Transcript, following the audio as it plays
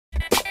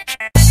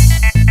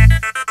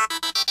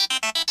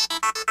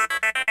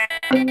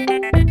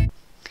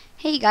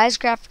Hey guys,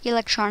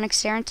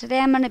 GraphicElectronics here, and today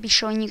I'm going to be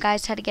showing you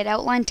guys how to get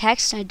outline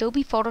text in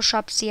Adobe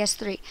Photoshop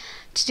CS3.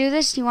 To do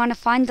this, you want to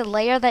find the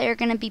layer that you're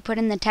going to be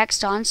putting the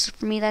text on. So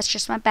for me, that's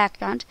just my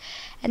background.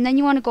 And then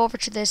you want to go over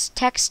to this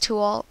text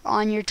tool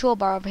on your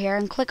toolbar over here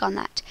and click on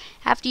that.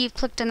 After you've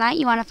clicked on that,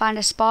 you want to find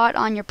a spot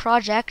on your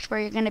project where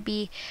you're going to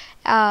be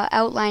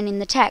outlining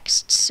the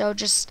text. So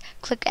just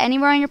click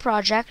anywhere on your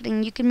project,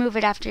 and you can move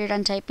it after you're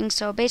done typing.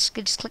 So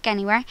basically just click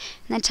anywhere and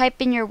then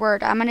type in your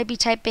word. I'm going to be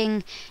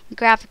typing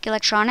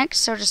GraphicElectronics,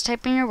 so just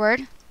type in your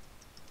word.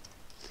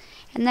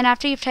 And then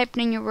after you've typed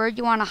in your word,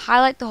 you want to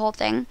highlight the whole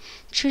thing.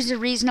 Choose a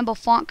reasonable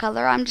font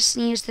color. I'm just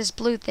going to use this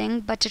blue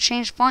thing, but to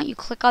change font, you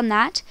click on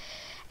that,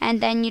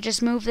 and then you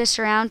just move this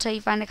around until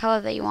you find a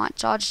color that you want.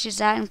 So I'll just use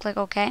that and click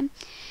OK.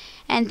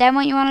 And then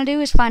what you want to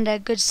do is find a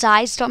good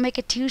size. Don't make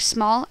it too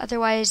small,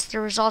 otherwise the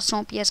results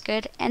won't be as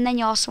good. And then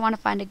you also want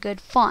to find a good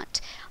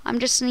font. I'm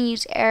just going to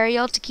use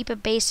Arial to keep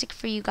it basic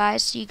for you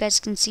guys so you guys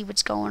can see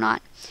what's going on.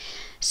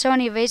 So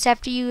anyways,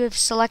 after you have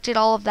selected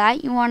all of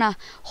that, you want to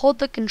hold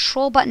the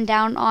Control button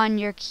down on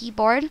your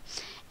keyboard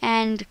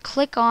and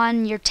click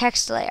on your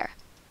text layer.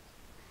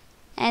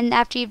 And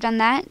after you've done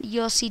that,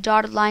 you'll see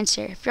dotted lines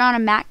here. If you're on a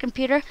Mac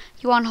computer,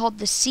 you want to hold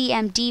the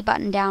CMD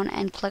button down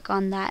and click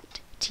on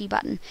that T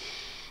button.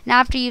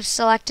 Now after you've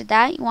selected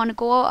that, you want to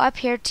go up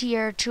here to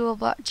your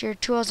tools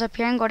up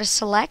here and go to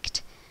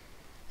Select,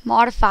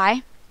 Modify,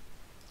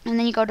 and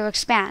then you go to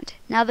Expand.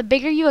 Now the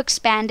bigger you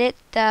expand it,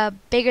 the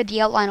bigger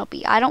the outline will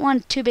be. I don't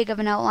want too big of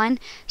an outline,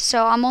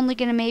 so I'm only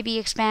going to maybe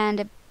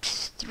expand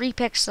 3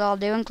 pixels. I'll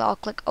do, and I'll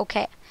click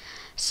OK.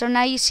 So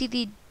now you see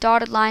the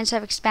dotted lines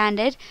have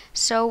expanded.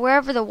 So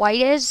wherever the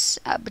white is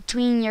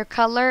between your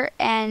color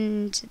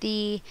and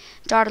the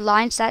dotted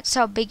lines, that's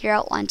how big your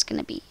outline's going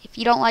to be. If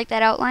you don't like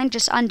that outline,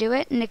 just undo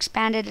it and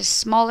expand it a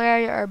smaller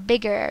area or a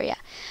bigger area.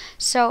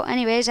 So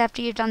anyways,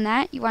 after you've done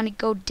that, you want to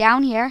go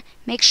down here,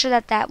 make sure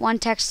that that one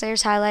text layer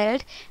is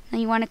highlighted, and then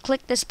you want to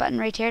click this button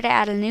right here to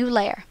add a new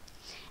layer.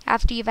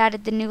 After you've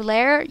added the new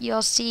layer,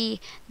 you'll see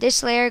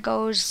this layer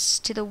goes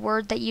to the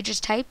word that you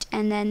just typed,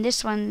 and then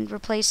this one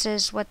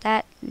replaces what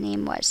that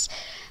name was.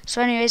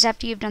 So anyways,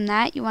 after you've done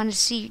that, you want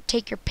to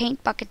take your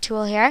paint bucket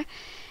tool here,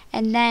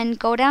 and then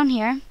go down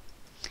here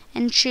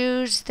and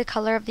choose the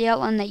color of the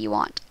outline that you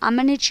want. I'm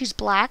going to choose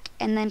black,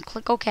 and then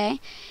click OK.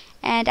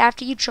 And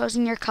after you've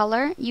chosen your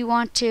color, you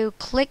want to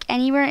click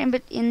anywhere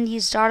in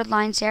these dotted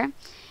lines here,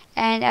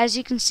 and as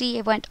you can see,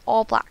 it went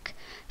all black.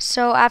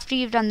 So after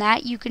you've done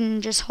that, you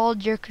can just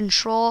hold your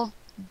Control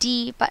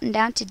D button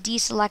down to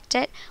deselect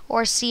it,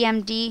 or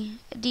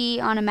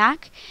CMD on a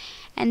Mac,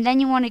 and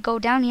then you want to go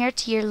down here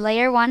to your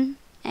layer 1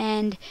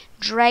 and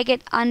drag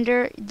it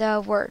under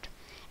the word.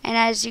 And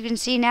as you can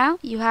see now,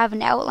 you have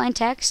an outline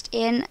text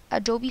in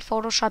Adobe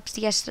Photoshop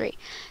CS3.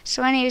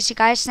 So anyways, you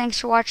guys, thanks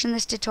for watching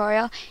this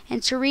tutorial.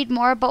 And to read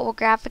more about what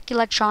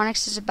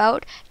GraphicElectronics is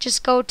about,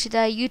 just go to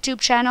the YouTube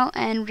channel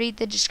and read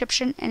the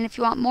description. And if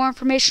you want more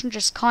information,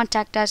 just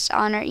contact us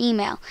on our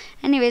email.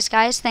 Anyways,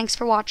 guys, thanks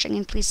for watching,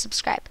 and please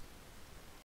subscribe.